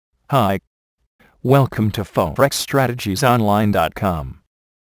Hi. Welcome to ForexStrategiesOnline.com.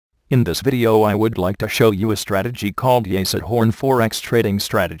 In this video I would like to show you a strategy called Yasathorn Forex Trading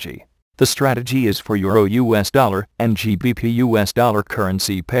Strategy. The strategy is for Euro-US dollar and GBP-US dollar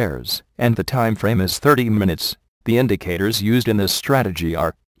currency pairs, and the time frame is 30 minutes. The indicators used in this strategy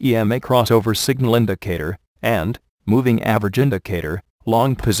are EMA crossover signal indicator and moving average indicator,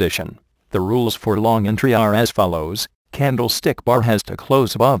 long position. The rules for long entry are as follows. Candlestick bar has to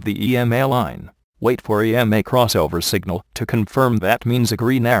close above the EMA line. Wait for EMA crossover signal to confirm. That means a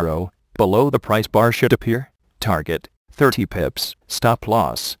green arrow below the price bar should appear. Target 30 pips. Stop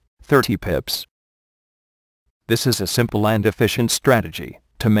loss 30 pips. This is a simple and efficient strategy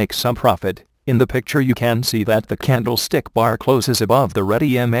to make some profit. In the picture you can see that the candlestick bar closes above the red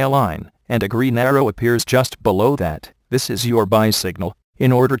EMA line and a green arrow appears just below that. This is your buy signal.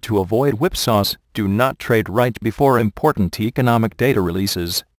 In order to avoid whipsaws, do not trade right before important economic data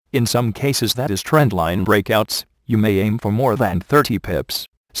releases. In some cases, that is trendline breakouts, you may aim for more than 30 pips.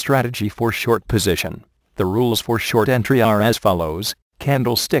 Strategy for short position. The rules for short entry are as follows.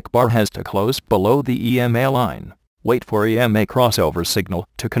 Candlestick bar has to close below the EMA line. Wait for EMA crossover signal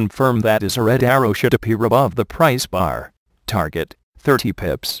to confirm. That is a red arrow should appear above the price bar. Target 30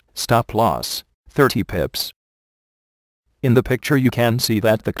 pips. Stop loss 30 pips. In the picture you can see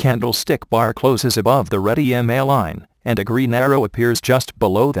that the candlestick bar closes above the red EMA line, and a green arrow appears just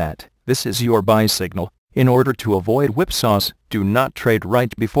below that. This is your buy signal. In order to avoid whipsaws, do not trade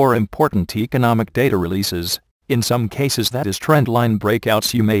right before important economic data releases. In some cases, that is trendline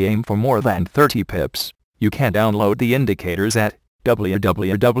breakouts, you may aim for more than 30 pips. You can download the indicators at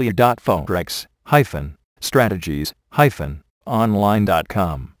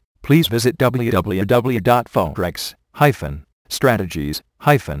www.forex-strategies-online.com. Please visit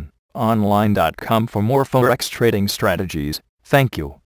www.forex-strategies-online.com for more forex trading strategies. Thank you.